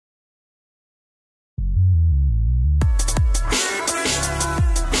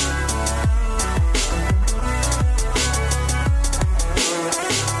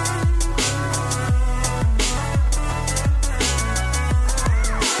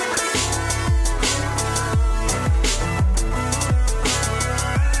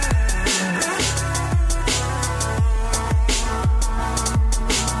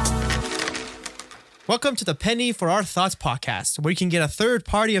Welcome to the Penny for Our Thoughts podcast, where you can get a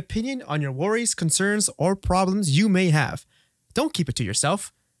third-party opinion on your worries, concerns, or problems you may have. Don't keep it to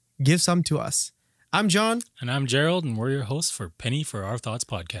yourself. Give some to us. I'm John. And I'm Gerald, and we're your hosts for Penny for Our Thoughts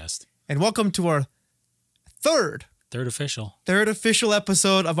podcast. And welcome to our third official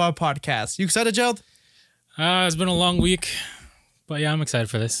episode of our podcast. You excited, Gerald? It's been a long week, but yeah, I'm excited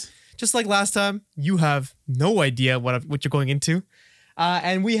for this. Just like last time, you have no idea what you're going into.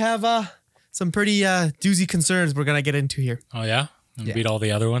 And we have some pretty doozy concerns we're going to get into here. Oh, yeah? And beat all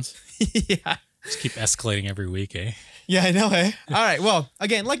the other ones? Yeah. Just keep escalating every week, eh? Yeah, I know, eh? All right, well,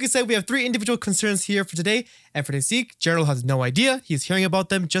 again, like I said, we have 3 individual concerns here for today. And for this week, Gerald has no idea. He's hearing about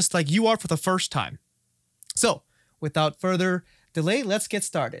them just like you are for the first time. So, without further delay, let's get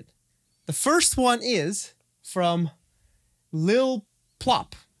started. The first one is from Lil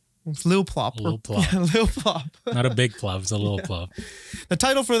Plop. It's Lil Plop. Lil Plop. Yeah, Lil Plop. Not a big plop, it's a little plop. The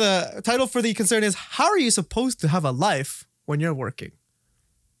title for the concern is, how are you supposed to have a life when you're working?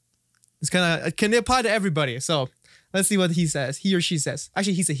 It's can apply to everybody. So let's see what he says. He or she says.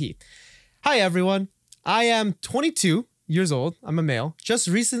 Actually, he's a he. Hi, everyone. I am 22 years old. I'm a male. Just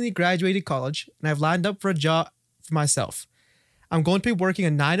recently graduated college, and I've lined up for a job for myself. I'm going to be working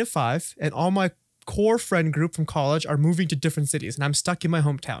a 9 to 5, and all my core friend group from college are moving to different cities, and I'm stuck in my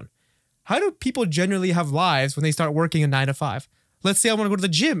hometown. How do people generally have lives when they start working a 9 to 5? Let's say I want to go to the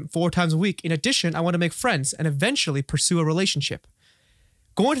gym 4 times a week. In addition, I want to make friends and eventually pursue a relationship.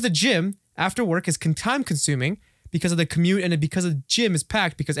 Going to the gym after work is time consuming because of the commute and because the gym is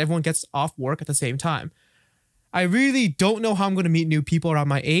packed because everyone gets off work at the same time. I really don't know how I'm going to meet new people around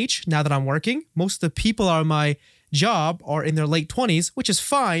my age now that I'm working. Most of the people on my job are in their late 20s, which is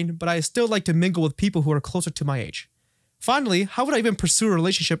fine, but I still like to mingle with people who are closer to my age. Finally, how would I even pursue a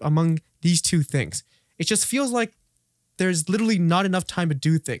relationship among these two things? It just feels like there's literally not enough time to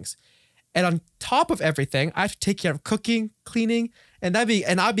do things. And on top of everything, I have to take care of cooking, cleaning, and I'd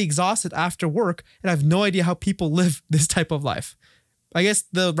be exhausted after work, and I have no idea how people live this type of life. I guess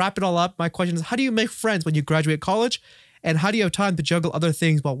to wrap it all up, my question is, how do you make friends when you graduate college? And how do you have time to juggle other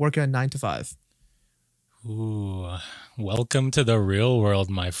things while working a 9 to 5? Ooh, welcome to the real world,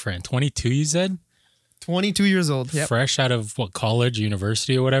 my friend. 22, you said? 22 years old. Yep. Fresh out of what, college,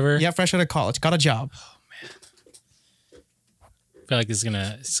 university, or whatever? Yeah, fresh out of college. Got a job. Oh, man. I feel like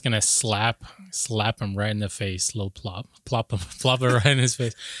it's gonna slap him right in the face. Little plop it right in his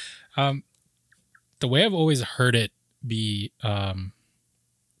face. The way I've always heard it be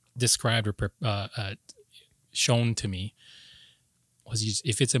described or shown to me was,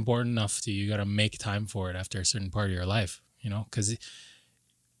 if it's important enough to you, got to make time for it after a certain part of your life, you know, because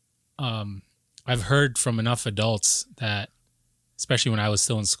I've heard from enough adults that, especially when I was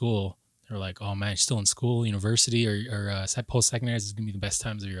still in school, they were like, oh man, you're still in school, university, or post-secondary, this is going to be the best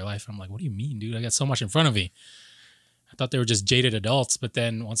times of your life. I'm like, what do you mean, dude? I got so much in front of me. I thought they were just jaded adults. But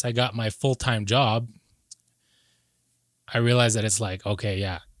then once I got my full-time job, I realized that it's like, okay,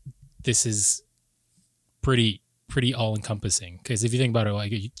 yeah, this is pretty all-encompassing. Because if you think about it,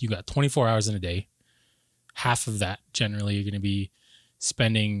 like, you got 24 hours in a day. Half of that, generally, you're going to be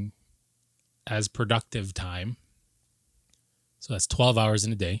spending as productive time. So that's 12 hours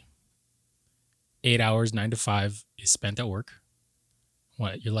in a day. 8 hours, 9 to 5 is spent at work.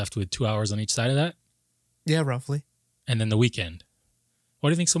 What, you're left with 2 hours on each side of that? Yeah, roughly. And then the weekend. Why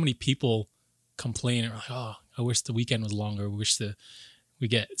do you think so many people complain and are like, oh, I wish the weekend was longer. I wish we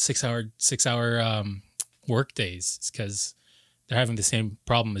get 6 hour work days. It's because they're having the same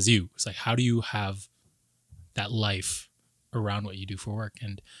problem as you. It's like, how do you have that life around what you do for work?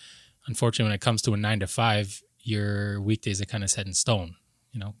 And unfortunately, when it comes to a 9 to 5, your weekdays are kind of set in stone,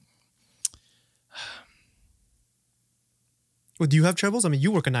 you know? Well, do you have troubles? I mean, you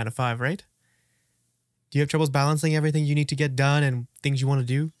work a 9 to 5, right? Do you have troubles balancing everything you need to get done and things you want to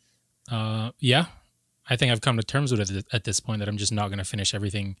do? Yeah. I think I've come to terms with it at this point that I'm just not going to finish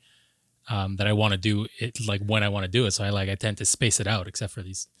everything that I want to do it like when I want to do it. So I tend to space it out, except for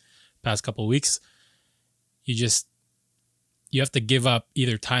these past couple of weeks. You have to give up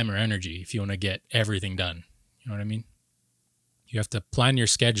either time or energy if you want to get everything done. You know what I mean? You have to plan your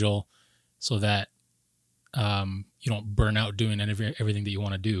schedule so that you don't burn out doing everything that you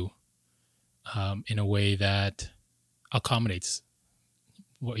want to do in a way that accommodates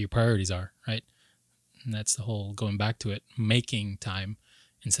what your priorities are, right? And that's the whole going back to it, making time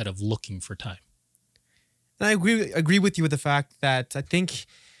instead of looking for time. And I agree with you with the fact that I think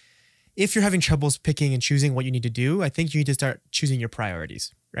if you're having troubles picking and choosing what you need to do, I think you need to start choosing your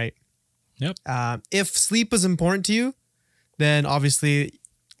priorities, right? Yep. If sleep is important to you, then obviously,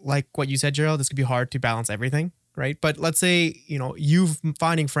 like what you said, Gerald, this could be hard to balance everything, right? But let's say, you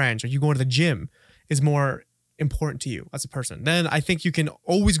finding friends or you going to the gym is more important to you as a person, then I think you can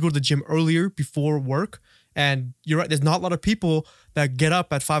always go to the gym earlier before work. And you're right, there's not a lot of people that get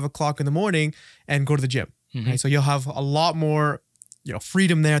up at 5 o'clock in the morning and go to the gym. Right? So you'll have a lot more,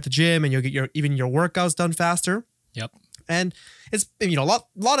 freedom there at the gym, and you'll get even your workouts done faster. Yep. And it's, a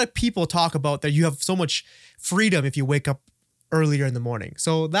lot of people talk about that you have so much freedom if you wake up earlier in the morning.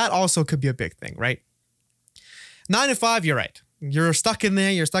 So that also could be a big thing, right? 9 to 5, you're right. You're stuck in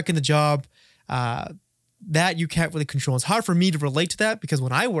there. You're stuck in the job. That you can't really control. It's hard for me to relate to that because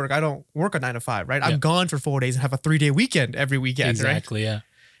when I work, I don't work a 9 to 5, right? I'm gone for 4 days and have a 3-day weekend every weekend, exactly, right? Yeah.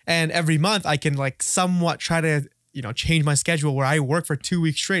 And every month I can somewhat try to, change my schedule where I work for 2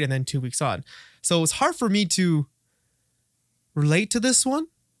 weeks straight and then 2 weeks on. So it's hard for me to relate to this one,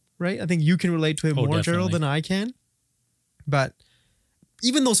 right? I think you can relate to it more, definitely. Gerald, than I can. But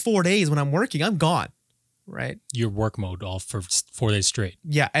even those 4 days when I'm working, I'm gone. Right. Your work mode all for 4 days straight.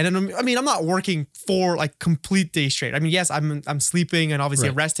 Yeah. And then, I'm not working for complete days straight. I mean, yes, I'm sleeping and obviously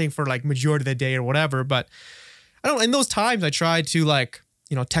resting for majority of the day or whatever. But I don't, in those times I try to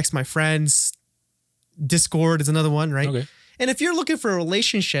text my friends. Discord is another one. Right. Okay. And if you're looking for a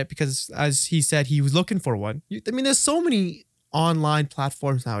relationship, because as he said, he was looking for one. There's so many online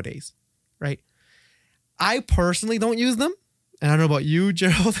platforms nowadays. Right. I personally don't use them. And I don't know about you,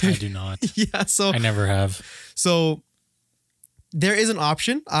 Gerald. I do not. Yeah, so I never have. So there is an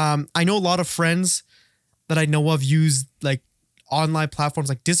option. I know a lot of friends that I know of use online platforms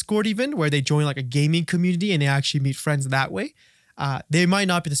like Discord, even where they join a gaming community and they actually meet friends that way. They might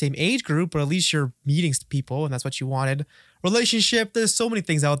not be the same age group, but at least you're meeting people, and that's what you wanted. Relationship. There's so many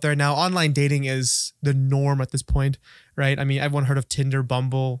things out there now. Online dating is the norm at this point, right? I mean, everyone heard of Tinder,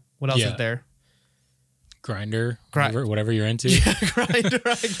 Bumble. What else is there? Grindr, whatever you're into. Yeah, Grindr,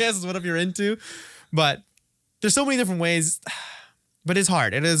 I guess is whatever you're into. But there's so many different ways. But it's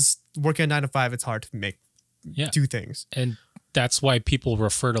hard. It is working 9 to 5. It's hard to do things. And that's why people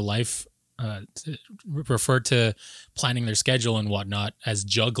refer to planning their schedule and whatnot as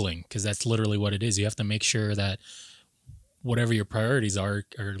juggling, because that's literally what it is. You have to make sure that whatever your priorities are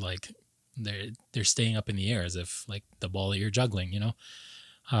they're staying up in the air as if the ball that you're juggling,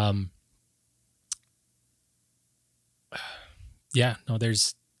 Yeah, no,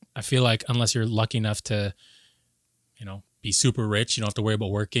 I feel like unless you're lucky enough to, be super rich, you don't have to worry about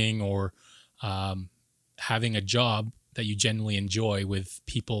working or having a job that you genuinely enjoy with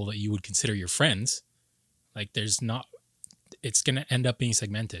people that you would consider your friends. It's going to end up being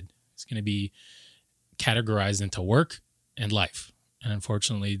segmented. It's going to be categorized into work and life. And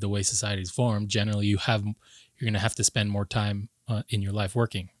unfortunately, the way society is formed, generally you're going to have to spend more time in your life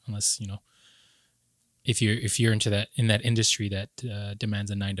working, unless, if you're in that industry that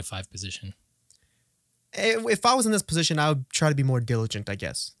demands a 9 to 5 position. If I was in this position, I would try to be more diligent, I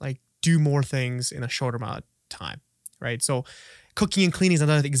guess. Do more things in a short amount of time, right? So cooking and cleaning is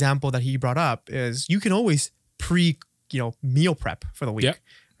another example that he brought up. Is you can always meal prep for the week,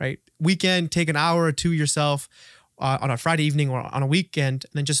 right? Weekend, take an hour or two yourself on a Friday evening or on a weekend,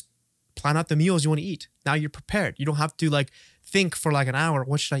 and then just plan out the meals you want to eat. Now you're prepared. You don't have to think for an hour,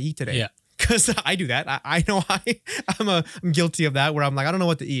 what should I eat today? Yeah. Because I do that. I know I'm guilty of that, where I'm I don't know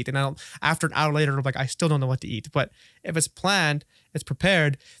what to eat. And after an hour later, I'm I still don't know what to eat. But if it's planned, it's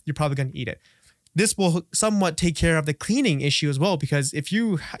prepared, you're probably going to eat it. This will somewhat take care of the cleaning issue as well, because if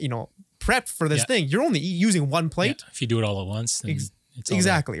you, prep for this thing, you're only using one plate. Yeah. If you do it all at once, then it's all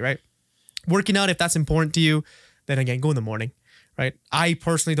exactly, right? Working out, if that's important to you, then again, go in the morning, right? I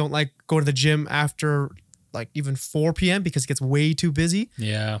personally don't like going to the gym after even 4 p.m. because it gets way too busy.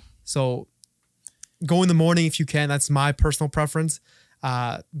 Yeah. So go in the morning if you can. That's my personal preference.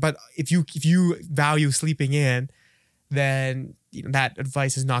 But if you value sleeping in, then that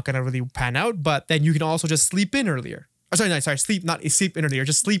advice is not going to really pan out. But then you can also just sleep in earlier. Sleep in earlier.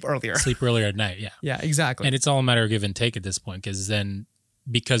 Just sleep earlier. Sleep earlier at night. Yeah. Yeah, exactly. And it's all a matter of give and take at this point,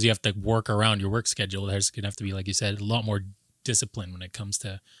 because you have to work around your work schedule. There's going to have to be, like you said, a lot more discipline when it comes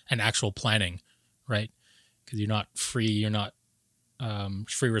to an actual planning, right? Because you're not free. You're not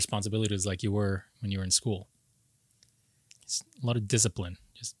free responsibilities like you were when you were in school. It's a lot of discipline.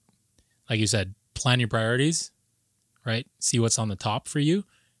 Just like you said, plan your priorities, right? See what's on the top for you,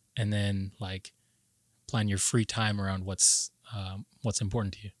 and then plan your free time around what's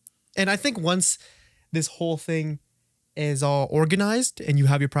important to you. And I think once this whole thing is all organized and you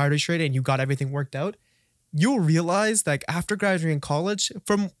have your priorities straight and you got everything worked out, you'll realize after graduating college,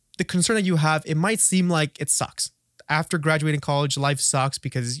 from the concern that you have, it might seem like it sucks. After graduating college, life sucks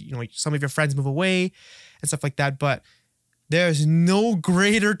because some of your friends move away and stuff like that. But there's no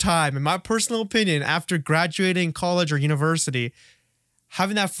greater time, in my personal opinion, after graduating college or university,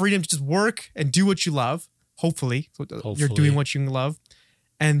 having that freedom to just work and do what you love. Hopefully, you're doing what you love,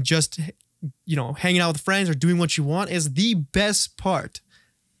 and just, hanging out with friends or doing what you want is the best part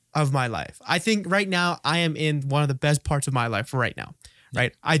of my life. I think right now I am in one of the best parts of my life right now.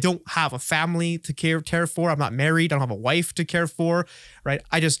 Right. I don't have a family to care for. I'm not married. I don't have a wife to care for. Right.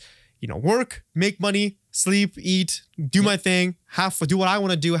 I just, work, make money, sleep, eat, do my thing, do what I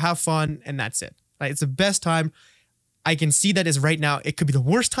want to do, have fun. And that's it. Right. It's the best time. I can see that is right now. It could be the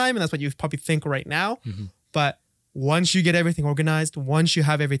worst time. And that's what you probably think right now. Mm-hmm. But once you get everything organized, once you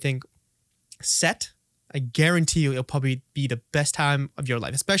have everything set, I guarantee you it'll probably be the best time of your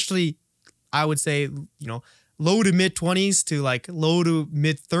life. Especially, I would say, low to mid 20s to like low to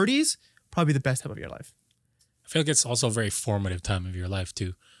mid 30s, probably the best time of your life. I feel like it's also a very formative time of your life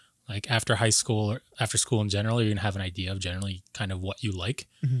too. Like after high school or after school in general, you're going to have an idea of generally kind of what you like.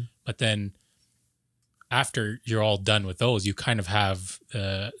 Mm-hmm. But then after you're all done with those, you kind of have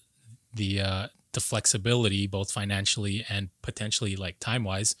the flexibility, both financially and potentially like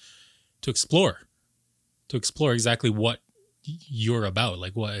time-wise, to explore exactly what you're about,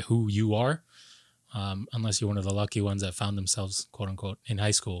 like who you are. Unless you're one of the lucky ones that found themselves, quote unquote, in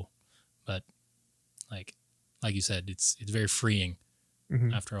high school. But like you said, it's very freeing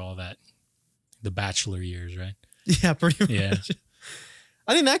after all that, the bachelor years, right? Yeah, pretty much. Yeah.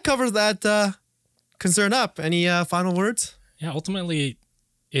 I think that covers that concern up. Any final words? Yeah, ultimately,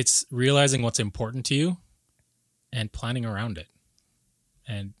 it's realizing what's important to you and planning around it.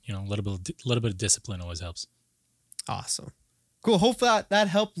 And, a little bit of discipline always helps. Awesome. Cool. Hope that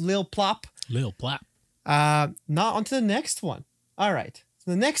helped Lil Plop. Lil Plop. Now on to the next one. All right.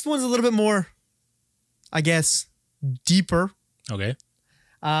 So the next one's a little bit more, I guess, deeper. Okay.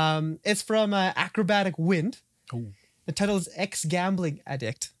 It's from Acrobatic Wind. Oh. The title is Ex-Gambling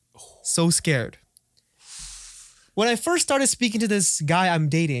Addict. So scared. When I first started speaking to this guy I'm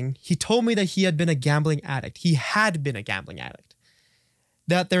dating, he told me that he had been a gambling addict. He had been a gambling addict.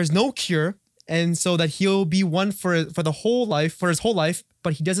 That there's no cure, and so that he'll be one for his whole life,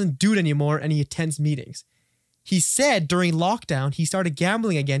 but he doesn't do it anymore and he attends meetings. He said during lockdown, he started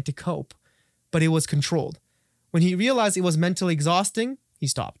gambling again to cope, but it was controlled. When he realized it was mentally exhausting, he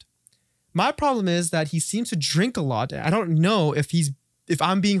stopped. My problem is that he seems to drink a lot. I don't know if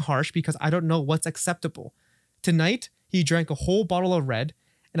I'm being harsh because I don't know what's acceptable. Tonight, he drank a whole bottle of red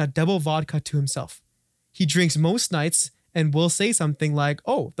and a double vodka to himself. He drinks most nights and will say something like,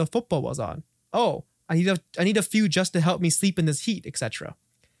 "Oh, the football was on. Oh, I need a few just to help me sleep in this heat," etc.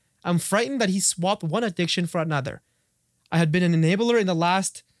 I'm frightened that he swapped one addiction for another. I had been an enabler in the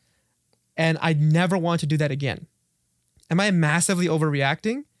last, and I never want to do that again. Am I massively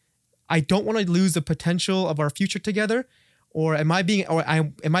overreacting? I don't want to lose the potential of our future together, or am I being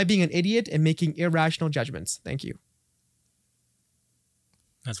an idiot and making irrational judgments? Thank you.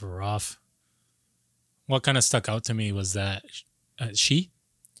 That's rough. What kind of stuck out to me was that she?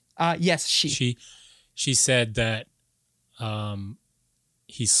 Yes, she. She said that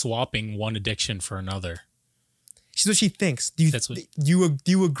he's swapping one addiction for another. She's what she thinks. Do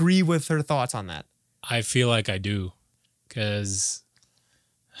you agree with her thoughts on that? I feel like I do, because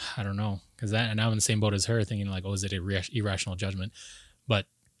I don't know, because I'm in the same boat as her, thinking like, oh, is it irrational judgment? But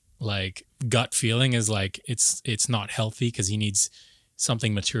like gut feeling is like it's not healthy because he needs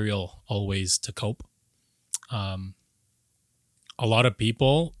something material always to cope. A lot of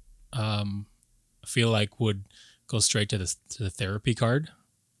people feel like would go straight to the therapy card.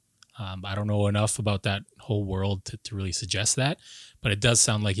 I don't know enough about that whole world to really suggest that, but it does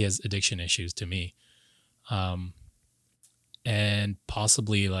sound like he has addiction issues to me. And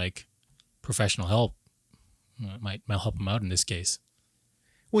possibly like professional help might help him out in this case.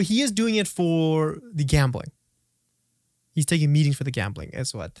 Well, he is doing it for the gambling. He's taking meetings for the gambling,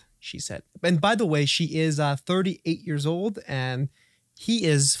 is what she said. And by the way, she is 38 years old and he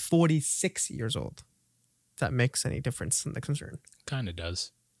is 46 years old. If that makes any difference in the concern. Kind of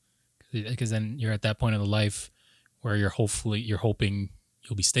does. Because then you're at that point of the life where you're hoping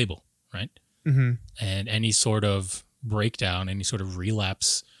you'll be stable, right? Mm-hmm. And any sort of breakdown, any sort of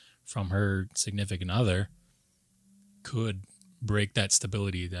relapse from her significant other could break that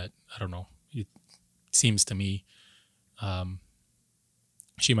stability that, I don't know, it seems to me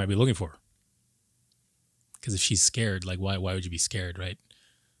she might be looking for. Because if she's scared, like why would you be scared, right?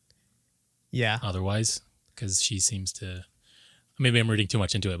 Yeah. Otherwise, because she seems to, maybe I'm reading too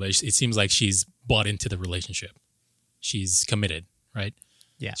much into it, but it seems like she's bought into the relationship. She's committed, right?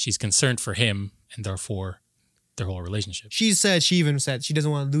 Yeah. She's concerned for him and therefore their whole relationship. She even said she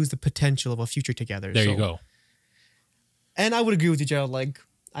doesn't want to lose the potential of a future together. There you go. And I would agree with you, Gerald. Like,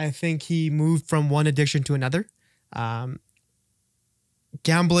 I think he moved from one addiction to another.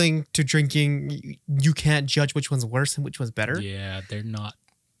 gambling to drinking, you can't judge which one's worse and which one's better. Yeah, they're not.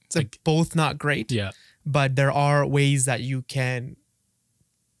 They're both not great. Yeah. But there are ways that you can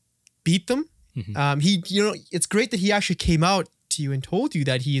beat them. It's great that he actually came out to you and told you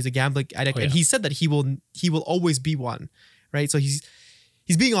that he is a gambling addict, and he said that he will always be one, right? So he's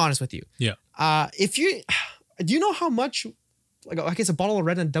being honest with you. Yeah. Do you know how much, like, I guess a bottle of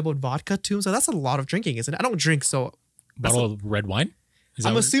red and double vodka too? So that's a lot of drinking, isn't it? I don't drink, so bottle of red wine.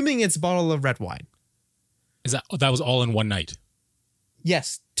 I'm assuming it's a bottle of red wine. Is that was all in one night?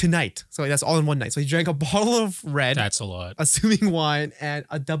 Yes, tonight. So that's all in one night. So he drank a bottle of red. That's a lot. Assuming wine and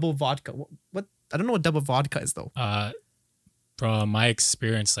a double vodka. What? I don't know what double vodka is though. From my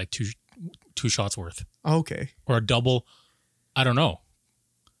experience, like two shots worth. Okay. Or a double. I don't know,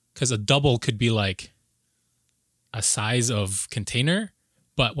 because a double could be like a size of container.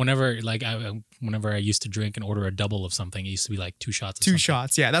 But whenever I used to drink and order a double of something, it used to be like 2 shots. Two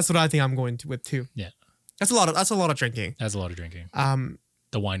shots. Yeah, that's what I think I'm going with too. Yeah. That's a lot of drinking. That's a lot of drinking.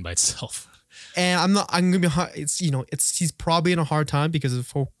 The wine by itself. And I'm gonna be hard. He's probably in a hard time because of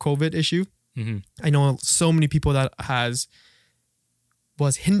the whole COVID issue. Mm-hmm. I know so many people that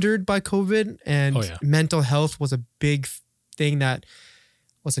was hindered by COVID, and mental health was a big thing that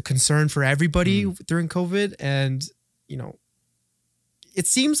was a concern for everybody during COVID. And it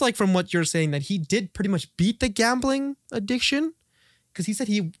seems like from what you're saying that he did pretty much beat the gambling addiction, because he said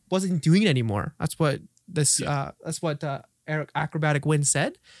he wasn't doing it anymore. That's what Eric Acrobatic Win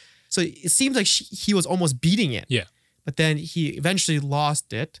said. So it seems like he was almost beating it. Yeah. But then he eventually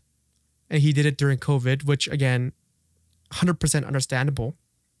lost it, and he did it during COVID, which again, 100% understandable.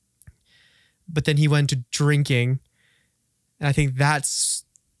 But then he went to drinking, and I think that's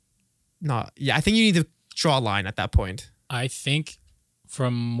not. Yeah, I think you need to draw a line at that point. I think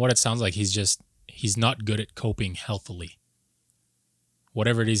from what it sounds like, he's not good at coping healthily.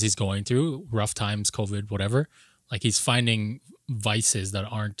 Whatever it is he's going through, rough times, COVID, whatever, like he's finding vices that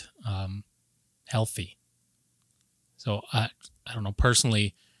aren't healthy. So I don't know.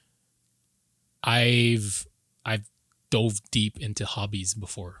 Personally, I've dove deep into hobbies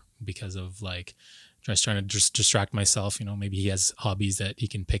before because of like just trying to just distract myself. Maybe he has hobbies that he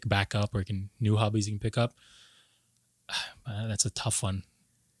can pick back up, or new hobbies he can pick up. That's a tough one.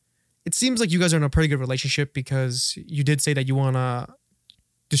 It seems like you guys are in a pretty good relationship, because you did say that you don't want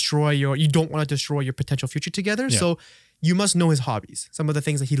to destroy your potential future together. Yeah. So you must know his hobbies, some of the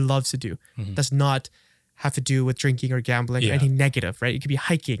things that he loves to do. Mm-hmm. Does not have to do with drinking or gambling or anything negative, right? It could be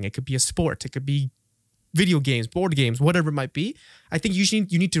hiking, it could be a sport, it could be video games, board games, whatever it might be. I think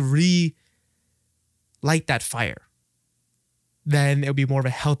you need to relight that fire. Then it'll be more of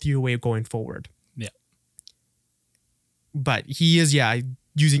a healthier way of going forward. Yeah. But he is,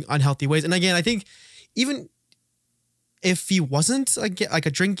 using unhealthy ways. And again, I think even if he wasn't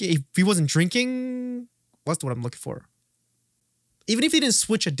if he wasn't drinking, what's the word I'm looking for? Even if he didn't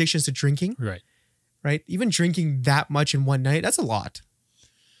switch addictions to drinking, right? Even drinking that much in one night, that's a lot.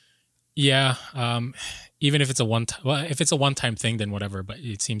 Yeah. Even if it's a one-time thing, then whatever. But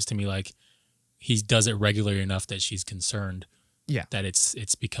it seems to me like he does it regularly enough that she's concerned. Yeah. That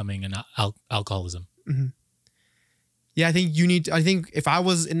it's becoming an alcoholism. Mm-hmm. Yeah, I think if I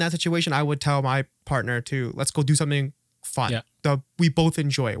was in that situation, I would tell my partner to let's go do something fun that we both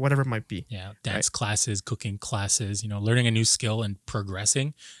enjoy, whatever it might be. Yeah, dance classes, cooking classes, learning a new skill and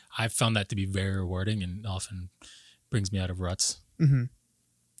progressing. I've found that to be very rewarding and often brings me out of ruts. Mm-hmm.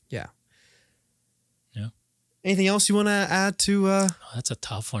 Yeah. Yeah. Anything else you want to add to? That's a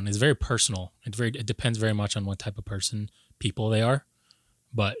tough one. It's very personal. It depends very much on what type of people they are.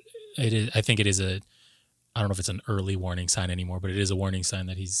 But I think it is I don't know if it's an early warning sign anymore, but it is a warning sign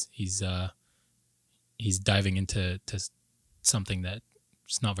that he's diving into something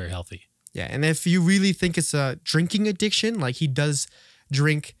that's not very healthy. Yeah, and if you really think it's a drinking addiction, like he does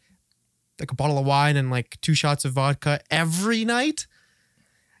drink like a bottle of wine and like 2 shots of vodka every night,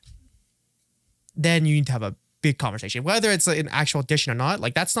 then you need to have a big conversation. Whether it's an actual addiction or not,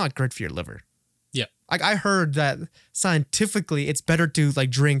 like that's not good for your liver. Yeah. Like I heard that scientifically it's better to like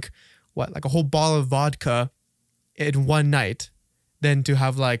drink like a whole bottle of vodka in one night than to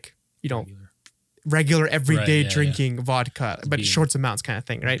have like, regular everyday drinking vodka, but short amounts kind of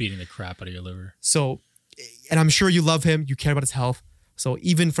thing, right? Beating the crap out of your liver. So, and I'm sure you love him, you care about his health. So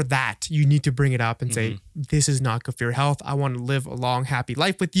even for that, you need to bring it up and say, this is not good for your health. I want to live a long, happy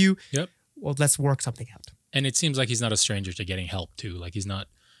life with you. Yep. Well, let's work something out. And it seems like he's not a stranger to getting help too. Like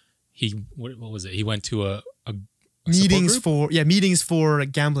what was it? He went to a meetings for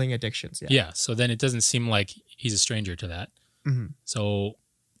gambling addictions. Yeah. So then it doesn't seem like he's a stranger to that. Mm-hmm. So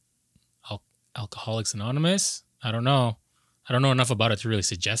Alcoholics Anonymous, I don't know I don't know enough about it to really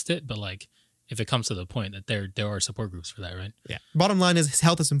suggest it, but like if it comes to the point that there are support groups for that, right? Yeah. Bottom line is his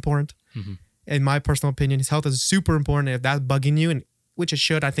health is important. Mhm. In my personal opinion, his health is super important. If that's bugging you, and which it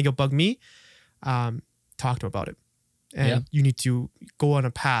should, I think it'll bug me. Talk to him about it, and Yeah. you need to go on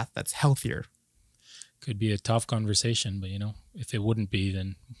a path that's healthier. Could be a tough conversation, but if it wouldn't be,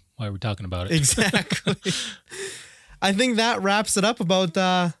 then why are we talking about it? Exactly. I think that wraps it up about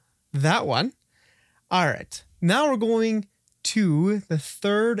that one. All right. Now we're going to the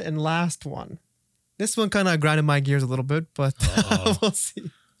third and last one. This one kind of grinded my gears a little bit, but we'll see.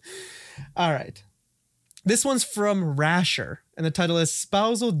 All right. This one's from Rasher, and the title is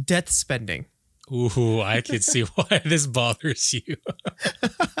Spousal Death Spending. Ooh, I could see why this bothers you.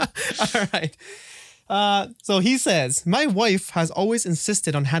 All right. So he says, my wife has always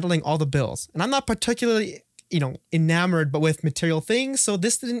insisted on handling all the bills, and I'm not particularly, enamored but with material things, so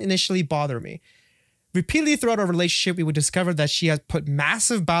this didn't initially bother me. Repeatedly throughout our relationship, we would discover that she has put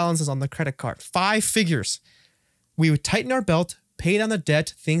massive balances on the credit card, 5 figures. We would tighten our belt, pay down the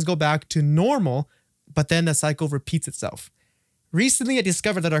debt, things go back to normal, but then the cycle repeats itself. Recently, I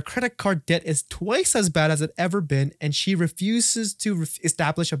discovered that our credit card debt is twice as bad as it ever been, and she refuses to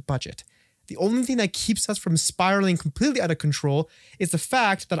establish a budget. The only thing that keeps us from spiraling completely out of control is the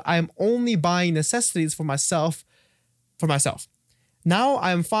fact that I am only buying necessities for myself. Now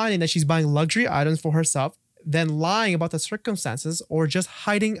I am finding that she's buying luxury items for herself, then lying about the circumstances or just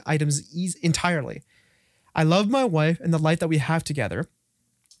hiding items entirely. I love my wife and the life that we have together,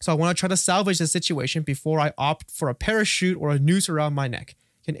 so I want to try to salvage the situation before I opt for a parachute or a noose around my neck.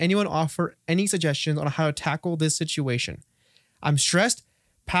 Can anyone offer any suggestions on how to tackle this situation? I'm stressed,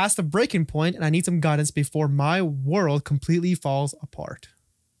 past the breaking point, and I need some guidance before my world completely falls apart.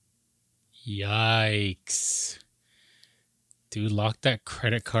 Yikes. Dude, lock that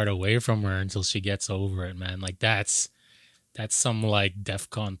credit card away from her until she gets over it, man. Like that's some like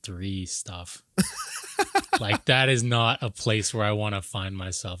DEFCON 3 stuff. Like that is not a place where I want to find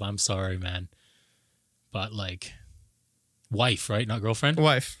myself. I'm sorry, man. But like wife, right? Not girlfriend?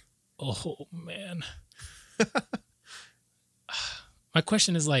 Wife. Oh, man. My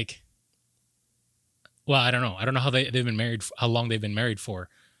question is like, well, I don't know. I don't know how they've been married, how long they've been married for,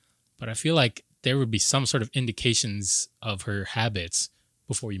 but I feel like there would be some sort of indications of her habits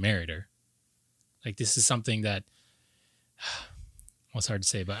before you married her. Like this is something that, well, it's hard to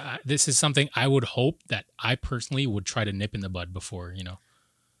say, but this is something I would hope that I personally would try to nip in the bud before,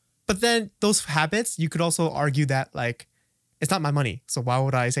 But then those habits, you could also argue that like, it's not my money, so why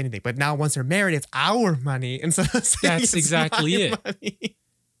would I say anything? But now once they're married, it's our money. And so that's exactly it. Money.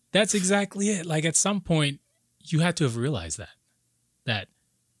 That's exactly it. Like at some point, you had to have realized that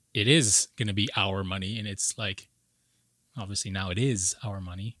it is going to be our money. And it's like, obviously now it is our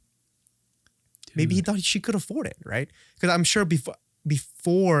money. Dude. Maybe he thought she could afford it, right? Because I'm sure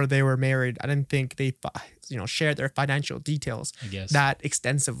before they were married, I didn't think they shared their financial details that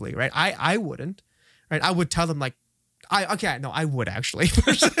extensively, right? I wouldn't, right? I would tell them like, I would actually.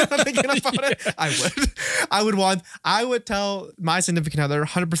 I'm thinking about it. I would tell my significant other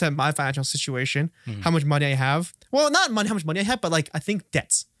 100% my financial situation, how much money I have. Well, not money, how much money I have, but like I think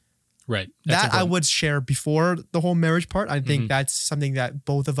debts. Right. That's important. I would share before the whole marriage part. I think that's something that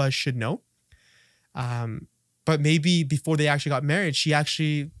both of us should know. But maybe before they actually got married, she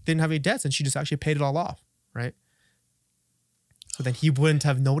actually didn't have any debts and she just actually paid it all off, right? So then he wouldn't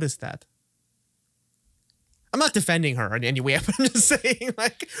have noticed that. I'm not defending her in any way, but I'm just saying,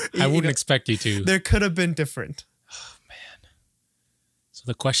 like, I wouldn't expect you to. There could have been different. Oh man. So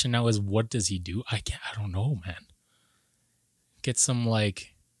the question now is, what does he do? I don't know, man. Get some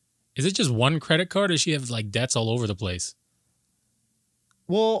like, is it just one credit card, or does she have like debts all over the place?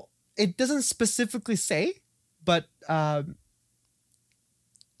 Well, it doesn't specifically say, but I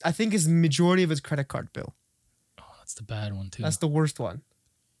think it's the majority of his credit card bill. Oh, that's the bad one too. That's the worst one.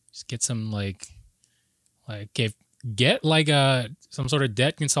 Just get some get like some sort of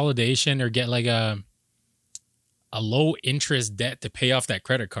debt consolidation, or get like a low interest debt to pay off that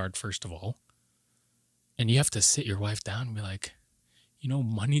credit card first of all. And you have to sit your wife down and be like,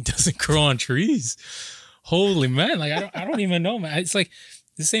 money doesn't grow on trees. Holy man, like I don't even know, man. It's like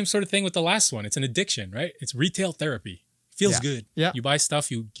the same sort of thing with the last one. It's an addiction, right? It's retail therapy. Feels good. Yeah. You buy stuff,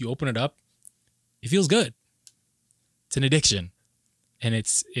 you open it up, it feels good. It's an addiction, and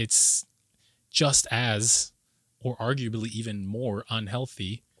it's just as, or arguably even more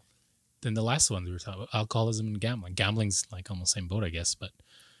unhealthy than the last one we were talking about, alcoholism and gambling. Gambling's like on the same boat, I guess, but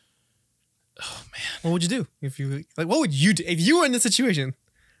oh man. What would you do what would you do if you were in this situation?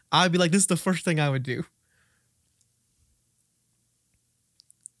 I'd be like, this is the first thing I would do.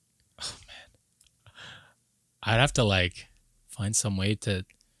 Oh man. I'd have to like find some way to.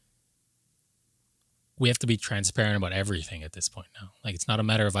 We have to be transparent about everything at this point now. Like, it's not a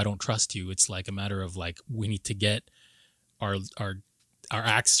matter of I don't trust you. It's like a matter of like we need to get our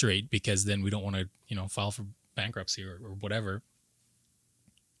act straight, because then we don't want to, you know, file for bankruptcy or whatever.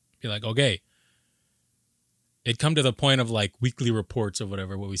 Be like, okay, it come to the point of like weekly reports or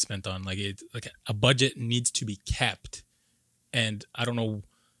whatever, what we spent on, like a budget needs to be kept. And I don't know,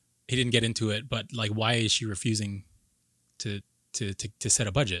 he didn't get into it, but like, why is she refusing to set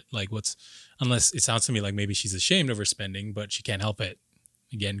a budget? Like, unless it sounds to me like maybe she's ashamed of her spending, but she can't help it.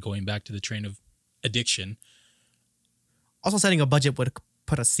 Again, going back to the train of addiction. Also, setting a budget would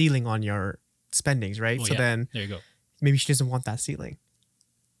put a ceiling on your spendings, right? Oh, so yeah. then There you go. maybe she doesn't want that ceiling.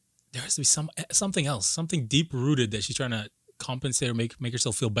 There has to be something else, something deep rooted that she's trying to compensate or make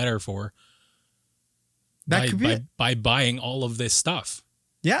herself feel better for. That could be it. By buying all of this stuff.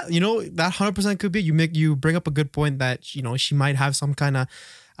 Yeah, you know, that 100% could be. You bring up a good point that, you know, she might have some kind of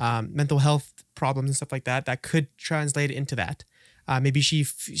mental health problems and stuff like that that could translate into that. Maybe she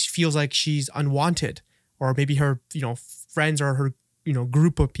feels like she's unwanted, or maybe her, you know, friends or her, you know,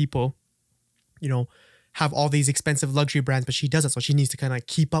 group of people, you know, have all these expensive luxury brands, but she doesn't. So she needs to kind of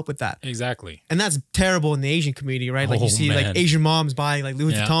keep up with that. Exactly. And that's terrible in the Asian community, right? Like you see man. like Asian moms buying like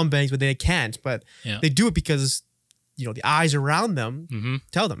Louis Yeah. Vuitton bags, but they can't. But Yeah. they do it because, you know, the eyes around them Mm-hmm.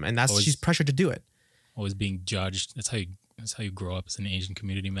 tell them, and that's Always- she's pressured to do it. Always being judged. That's how you grow up as an Asian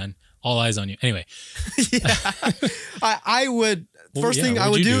community, man. All eyes on you. Anyway. Yeah, I would. Well, First yeah, thing what I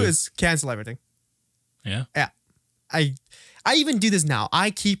would would you do do? is cancel everything. Yeah. I even do this now.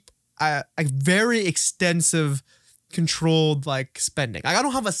 I keep a very extensive, controlled like spending. I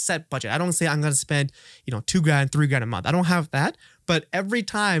don't have a set budget. I don't say I'm gonna spend, you know, $2,000, $3,000 a month. I don't have that. But every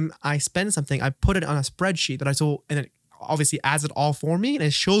time I spend something, I put it on a spreadsheet and it obviously adds it all for me, and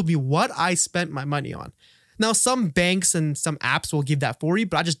it shows me what I spent my money on. Now, some banks and some apps will give that for you,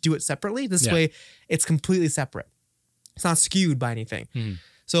 but I just do it separately. This Yeah. way, it's completely separate. It's not skewed by anything. Mhm.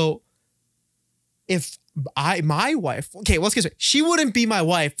 So if my wife, okay, let's get straight. She wouldn't be my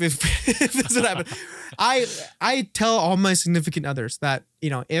wife if, if this would happen. I tell all my significant others that, you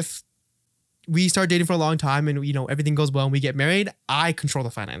know, if we start dating for a long time and, you know, everything goes well and we get married, I control the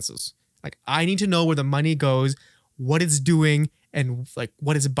finances. Like, I need to know where the money goes, what it's doing, and like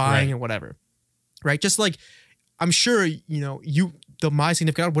what it's buying Right. and whatever. Right? Just like, I'm sure, you know, my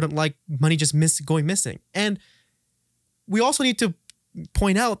significant other wouldn't like money just going missing. And we also need to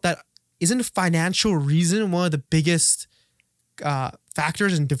point out that isn't financial reason one of the biggest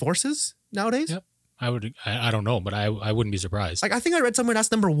factors in divorces nowadays? Yep. I don't know, but I wouldn't be surprised. Like, I think I read somewhere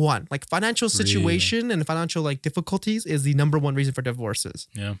that's number one. Like, financial situation and financial like difficulties is the number one reason for divorces.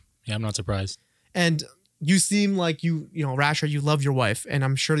 Yeah. Yeah, I'm not surprised. And you seem like you know, Rasher, you love your wife, and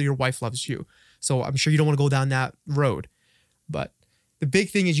I'm sure your wife loves you. So I'm sure you don't want to go down that road. But the big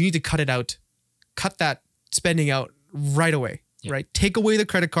thing is you need to cut it out. Cut that spending out right away. Yeah. Right? Take away the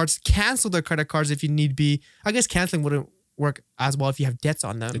credit cards. Cancel the credit cards if you need be. I guess canceling wouldn't work as well if you have debts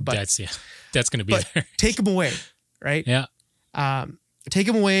on them. But That's going to be but there. take them away. Right? Yeah. Take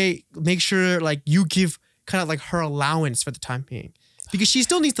them away. Make sure like you give kind of like her allowance for the time being, because she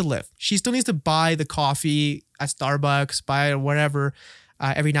still needs to live. She still needs to buy the coffee at Starbucks, buy whatever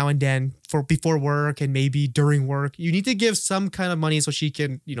every now and then for before work and maybe during work. You need to give some kind of money so she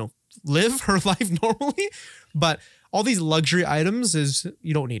can, you know, live her life normally. But all these luxury items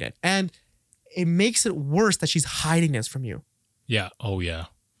you don't need it, and it makes it worse that she's hiding this from you. Yeah. Oh, yeah.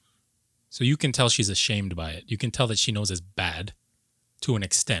 So you can tell she's ashamed by it. You can tell that she knows it's bad to an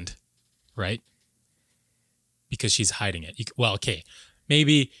extent, right? Because she's hiding it. Well, okay.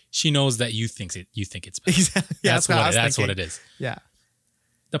 Maybe she knows that you think it's bad. Exactly. Yeah, That's what it is. Yeah.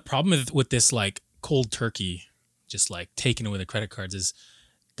 The problem with this like cold turkey, just like taking away the credit cards, is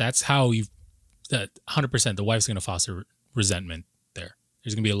that's how that 100% the wife's going to foster resentment there.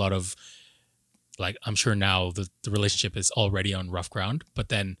 There's going to be a lot of like, I'm sure now the relationship is already on rough ground, but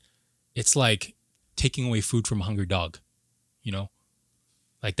then it's like taking away food from a hungry dog, you know,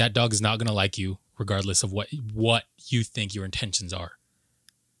 like that dog is not going to like you regardless of what you think your intentions are.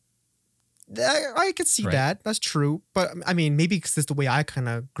 I could see Right. that. That's true. But I mean, maybe because it's the way I kind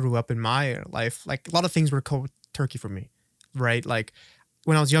of grew up in my life. Like, a lot of things were cold turkey for me, right? Like,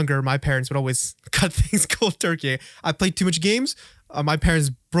 when I was younger, my parents would always cut things cold turkey. I played too much games. My parents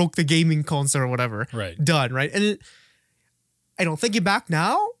broke the gaming console or whatever. Right. Done, right? And I don't, thinking back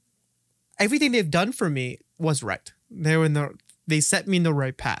now, everything they've done for me was right. They set me in the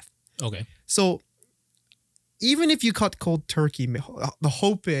right path. Okay. So even if you cut cold turkey, the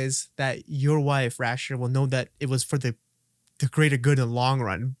hope is that your wife, Rasher, will know that it was for the greater good in the long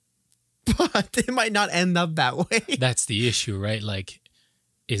run. but it might not end up that way. That's the issue, right? Like,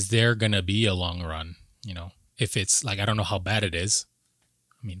 is there gonna be a long run? You know, if it's like, I don't know how bad it is.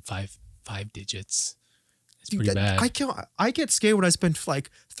 I mean, five digits. It's pretty bad. I get scared when I spend like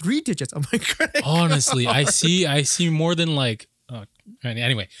 3 digits on my credit card. Honestly, I see more than like.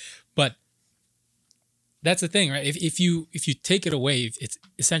 Anyway, but that's the thing, right? If you take it away, it's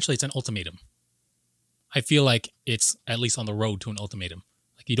essentially it's an ultimatum. I feel like it's at least on the road to an ultimatum.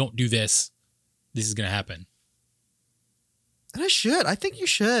 Like, you don't do this, this is gonna happen. And I think you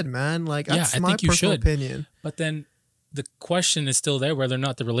should, man. Like, Yeah, that's I my think you personal should. opinion. But then the question is still there whether or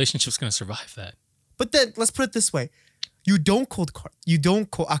not the relationship's gonna survive that. But then let's put it this way: you don't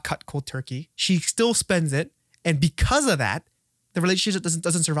cut cold turkey. She still spends it, and because of that, the relationship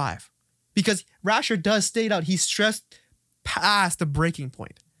doesn't survive. Because Rasher does state out he's stressed past the breaking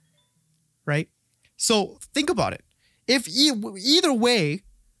point, right? So think about it. If either way,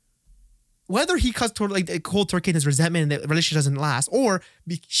 whether he cuts cold turkey and his resentment and the relationship doesn't last, or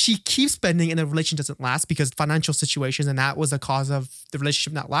she keeps spending and the relationship doesn't last because financial situations and that was the cause of the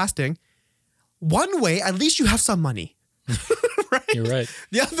relationship not lasting. One way, at least you have some money, right? You're right.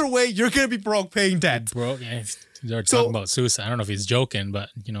 The other way, you're gonna be broke paying debt. Bro, yeah, they're talking about suicide. I don't know if he's joking, but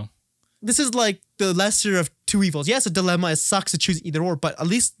you know. This is like the lesser of two evils. Yes, a dilemma. It sucks to choose either or, but at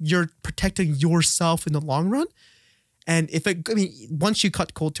least you're protecting yourself in the long run. And once you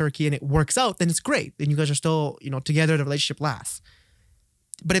cut cold turkey and it works out, then it's great. Then you guys are still, together. The relationship lasts.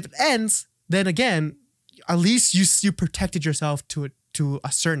 But if it ends, then again, at least you protected yourself to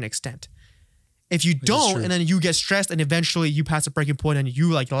a certain extent. If you don't, and then you get stressed and eventually you pass a breaking point and you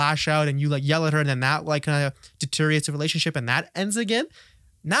like lash out and you like yell at her and then that like kind of deteriorates the relationship and that ends again.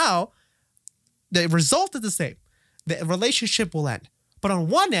 Now, the result is the same. The relationship will end. But on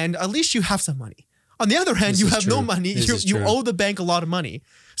one end, at least you have some money. On the other hand, you have no money. You owe the bank a lot of money.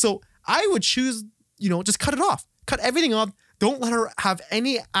 So I would choose, just cut it off. Cut everything off. Don't let her have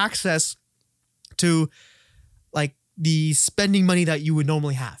any access to like the spending money that you would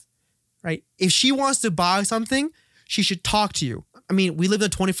normally have. Right? If she wants to buy something, she should talk to you. I mean, we live in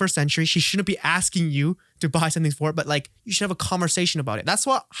the 21st century. She shouldn't be asking you to buy something for it, but like you should have a conversation about it. That's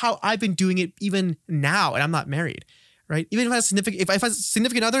how I've been doing it even now, and I'm not married, right? Even if I have a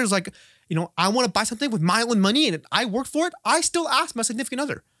significant other is like, I want to buy something with my own money and I work for it, I still ask my significant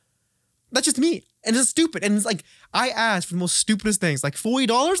other. That's just me, and it's stupid. And it's like I ask for the most stupidest things, like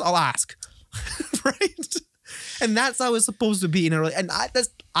 $40, I'll ask, right? And that's how it's supposed to be in a relationship.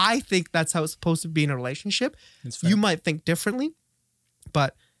 And I think that's how it's supposed to be in a relationship. You might think differently,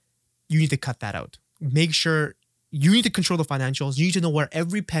 but you need to cut that out. Make sure you need to control the financials. You need to know where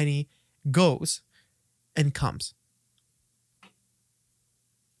every penny goes and comes.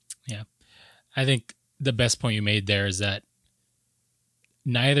 Yeah. I think the best point you made there is that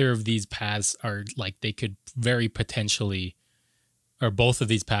neither of these paths are like they could very potentially, or both of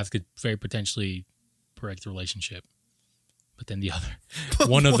these paths could very potentially break the relationship. But then the other,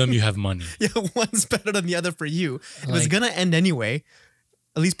 one of them you have money. Yeah, one's better than the other for you. If it's going to end anyway,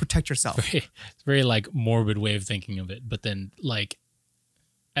 at least protect yourself. It's very like morbid way of thinking of it. But then like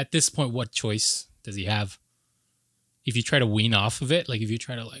at this point, what choice does he have? If you try to wean off of it, like if you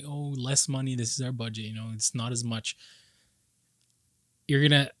try to like, oh, less money, this is our budget, it's not as much.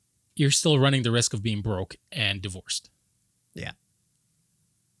 You're still running the risk of being broke and divorced. Yeah.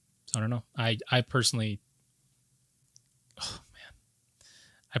 So I don't know. I personally,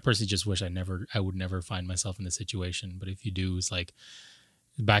 I personally just wish I would never find myself in this situation. But if you do, it's like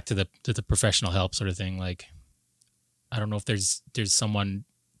back to the professional help sort of thing. Like, I don't know if there's someone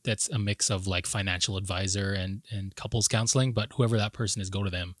that's a mix of like financial advisor and couples counseling, but whoever that person is, go to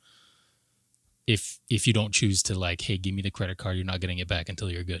them. If you don't choose to like, hey, give me the credit card, you're not getting it back until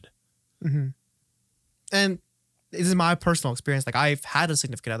you're good. Mm-hmm. And this is my personal experience. Like I've had a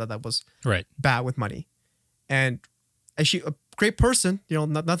significant other that was bad with money, and she a great person.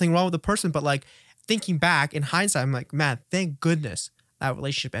 Nothing wrong with the person, but like thinking back in hindsight, I'm like, man, thank goodness that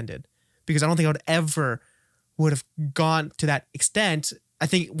relationship ended, because I don't think I would have gone to that extent. I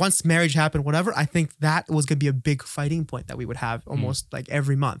think once marriage happened, whatever, I think that was gonna be a big fighting point that we would have almost like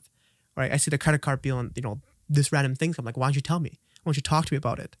every month. Right? I see the credit card bill and this random things. I'm like, why don't you tell me? Why don't you talk to me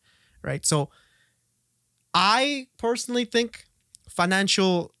about it? Right? So I personally think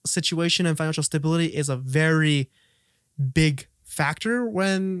financial situation and financial stability is a very big factor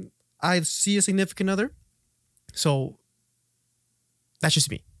when I see a significant other. So that's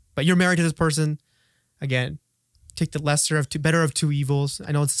just me. But you're married to this person. Again, take the better of two evils.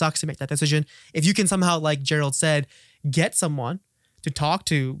 I know it sucks to make that decision. If you can somehow, like Gerald said, get someone to talk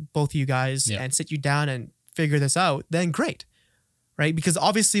to both of you guys and sit you down and figure this out, then great. right? Because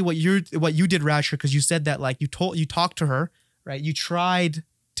obviously what you did, Ratcher, because you said that like you talked to her, right? You tried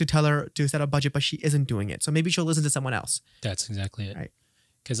to tell her to set a budget, but she isn't doing it. So maybe she'll listen to someone else. That's exactly it. Right.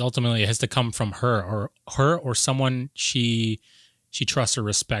 Because ultimately it has to come from her or someone she trusts or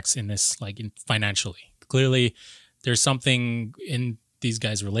respects in this, like financially. Clearly there's something in these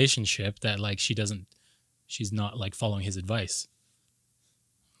guys' relationship that like she's not like following his advice.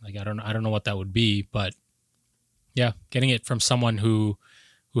 Like I don't know what that would be, but yeah, getting it from someone who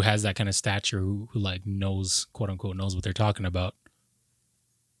has that kind of stature, who like knows, quote unquote, knows what they're talking about.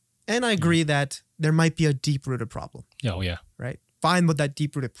 And I agree that there might be a deep-rooted problem. Oh yeah. Right? Find what that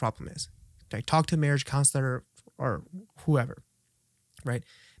deep-rooted problem is. Like talk to a marriage counselor or whoever. Right?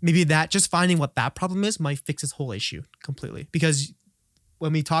 Maybe that just finding what that problem is might fix this whole issue completely. Because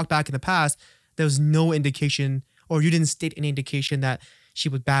when we talked back in the past, there was no indication, or you didn't state any indication that she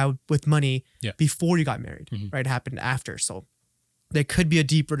was bad with money before you got married. Mm-hmm. Right? It happened after. So there could be a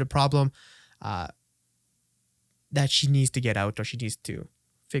deep-rooted problem that she needs to get out, or she needs to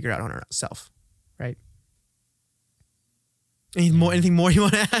figure out on herself. Right? Anything more you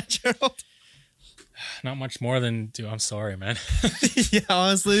want to add, Gerald? Not much more than, dude, I'm sorry, man. Yeah,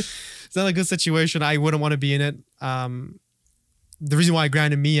 honestly, it's not a good situation. I wouldn't want to be in it. The reason why it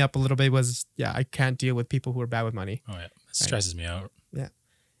grinded me up a little bit was, I can't deal with people who are bad with money. Oh yeah, it stresses me out. Yeah,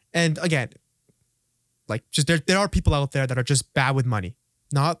 and again, like just there are people out there that are just bad with money.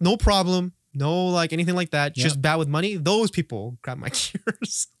 No problem, no like anything like that. Just bad with money. Those people grab my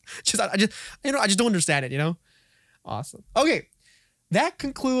gears. I just don't understand it. Awesome. Okay, that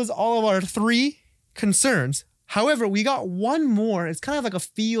concludes all of our 3 concerns. However, we got one more. It's kind of like a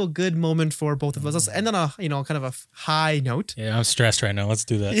feel-good moment for both of us. Let's end on a kind of a high note. Yeah, I'm stressed right now. Let's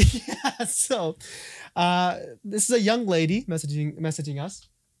do that. Yeah. So, this is a young lady messaging us.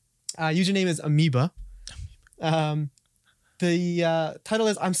 Username is Amoeba. The title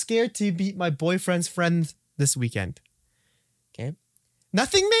is "I'm scared to meet my boyfriend's friend this weekend." Okay,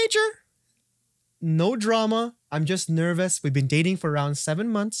 nothing major, no drama. I'm just nervous. We've been dating for around 7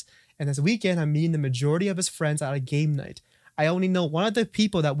 months. And this weekend, I'm meeting the majority of his friends at a game night. I only know one of the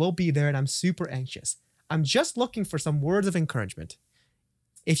people that will be there, and I'm super anxious. I'm just looking for some words of encouragement.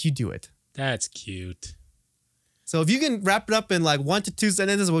 If you do it. That's cute. So if you can wrap it up in like 1 to 2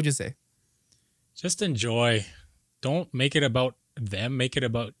 sentences, what would you say? Just enjoy. Don't make it about them. Make it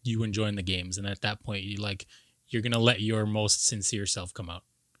about you enjoying the games. And at that point, you're going to let your most sincere self come out.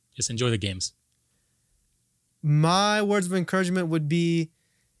 Just enjoy the games. My words of encouragement would be,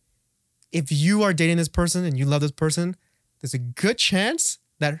 if you are dating this person and you love this person, there's a good chance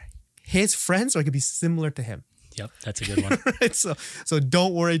that his friends are going to be similar to him. Yep, that's a good one. Right? So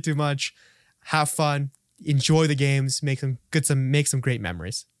don't worry too much. Have fun. Enjoy the games. Make some great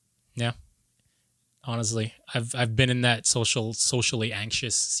memories. Yeah. Honestly, I've been in that socially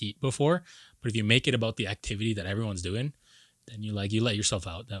anxious seat before, but if you make it about the activity that everyone's doing, then you let yourself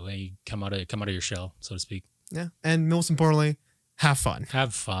out. That way you come out of your shell, so to speak. Yeah. And most importantly, have fun.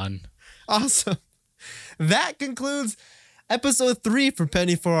 Have fun. Awesome. That concludes episode 3 for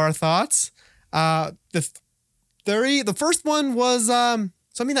Penny for Our Thoughts. The first one was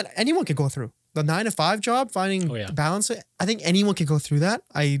something that anyone can go through. The 9 to 5 job, finding the balance. I think anyone can go through that.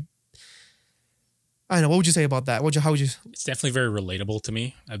 I don't know. What would you say about that? How would you? It's definitely very relatable to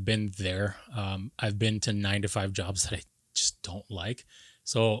me. I've been there. I've been to 9 to 5 jobs that I just don't like.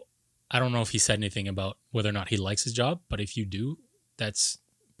 So I don't know if he said anything about whether or not he likes his job, but if you do,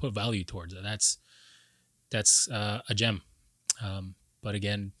 put value towards it. That's a gem. But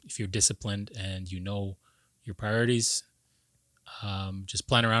again, if you're disciplined and you know your priorities, just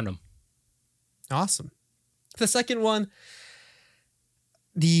plan around them. Awesome. The second one,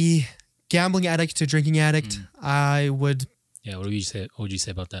 the gambling addict to drinking addict. I would. Yeah. What would you say? What would you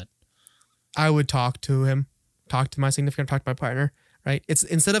say about that? I would talk to him, talk to my significant, talk to my partner. Right. It's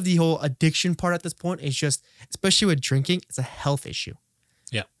instead of the whole addiction part at this point, it's just, especially with drinking, it's a health issue.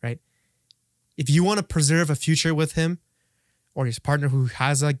 Yeah. Right. If you want to preserve a future with him or his partner who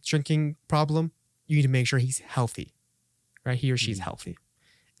has a drinking problem, you need to make sure he's healthy. Right. He or she's healthy.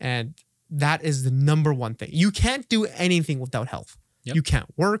 And that is the number one thing. You can't do anything without health. Yep. You can't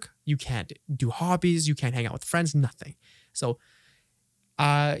work. You can't do hobbies. You can't hang out with friends. Nothing. So,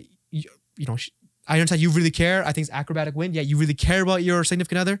 I understand you really care. I think it's acrobatic win. Yeah, you really care about your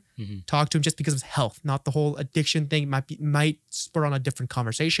significant other. Mm-hmm. Talk to him just because of his health, not the whole addiction thing. Might spur on a different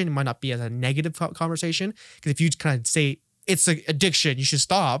conversation. It might not be as a negative conversation, because if you kind of say it's an addiction, you should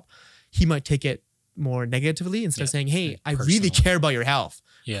stop, he might take it more negatively instead of saying, "Hey, I really care about your health."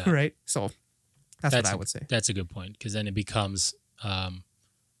 Yeah, right. So that's what I would say. That's a good point, because then it becomes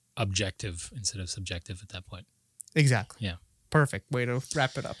objective instead of subjective at that point. Exactly. Yeah. perfect way to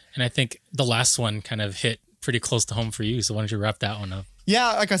wrap it up. And I think the last one kind of hit pretty close to home for you. So why don't you wrap that one up?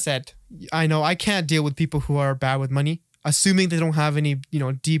 Yeah, like I said, I know I can't deal with people who are bad with money, assuming they don't have any,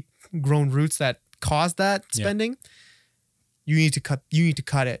 deep grown roots that cause that spending. You need to cut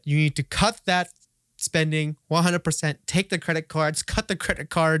it. You need to cut that spending 100%. Take the credit cards, cut the credit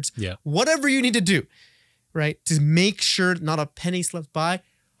cards, whatever you need to do, right? To make sure not a penny slips by.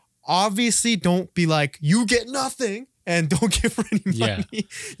 Obviously, don't be like, you get nothing and don't give her any money. Yeah.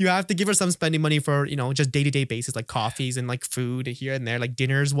 You have to give her some spending money for, just day-to-day basis, like coffees and like food here and there, like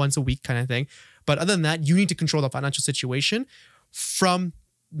dinners once a week kind of thing. But other than that, you need to control the financial situation from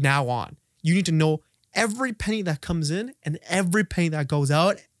now on. You need to know every penny that comes in and every penny that goes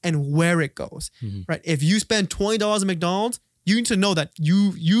out and where it goes, right? If you spend $20 at McDonald's, you need to know that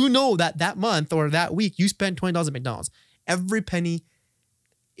you know that month or that week you spent $20 at McDonald's. Every penny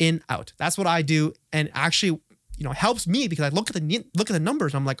in, out. That's what I do. And actually, helps me because I look at the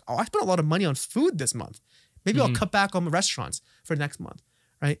numbers and I'm like, oh, I spent a lot of money on food this month. Maybe I'll cut back on the restaurants for next month,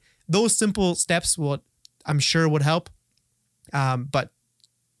 right? Those simple steps I'm sure would help. But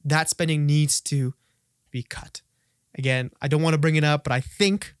that spending needs to be cut. Again, I don't want to bring it up, but I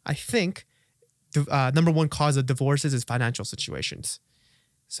think the number one cause of divorces is financial situations.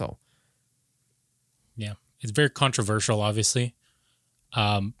 So, yeah, it's very controversial, obviously.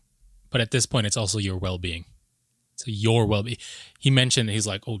 But at this point, it's also your well-being. So your well-being. He mentioned, he's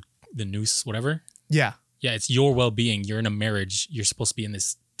like, oh, the noose, whatever. Yeah. Yeah, it's your well-being. You're in a marriage. You're supposed to be in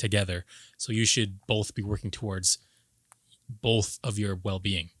this together. So you should both be working towards both of your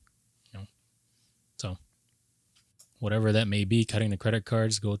well-being. So whatever that may be, cutting the credit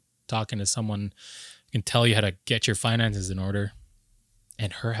cards, go talking to someone who can tell you how to get your finances in order,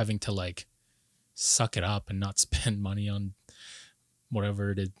 and her having to like suck it up and not spend money on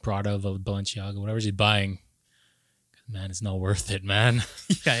whatever it is, Prada, Balenciaga, whatever she's buying. Man, it's not worth it, man.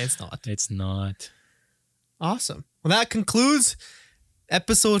 Yeah, it's not. It's not. Awesome. Well, that concludes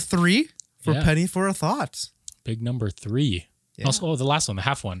episode 3 for Penny for a Thought. Big number 3. Yeah. Also, the last one, the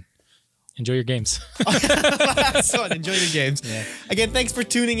half one. Enjoy your games. Last one. Enjoy your games. Yeah. Again, thanks for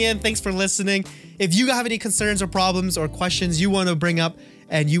tuning in. Thanks for listening. If you have any concerns or problems or questions you want to bring up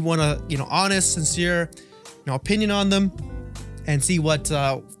and you want to, honest, sincere, opinion on them and see what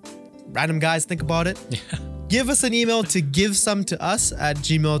random guys think about it, give us an email to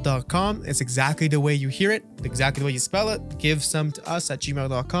givesometous@gmail.com. It's exactly the way you hear it, exactly the way you spell it.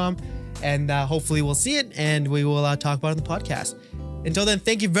 Givesometous@gmail.com. And hopefully we'll see it and we will talk about it on the podcast. Until then,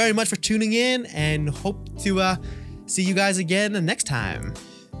 thank you very much for tuning in and hope to see you guys again next time.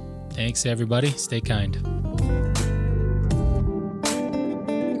 Thanks, everybody. Stay kind.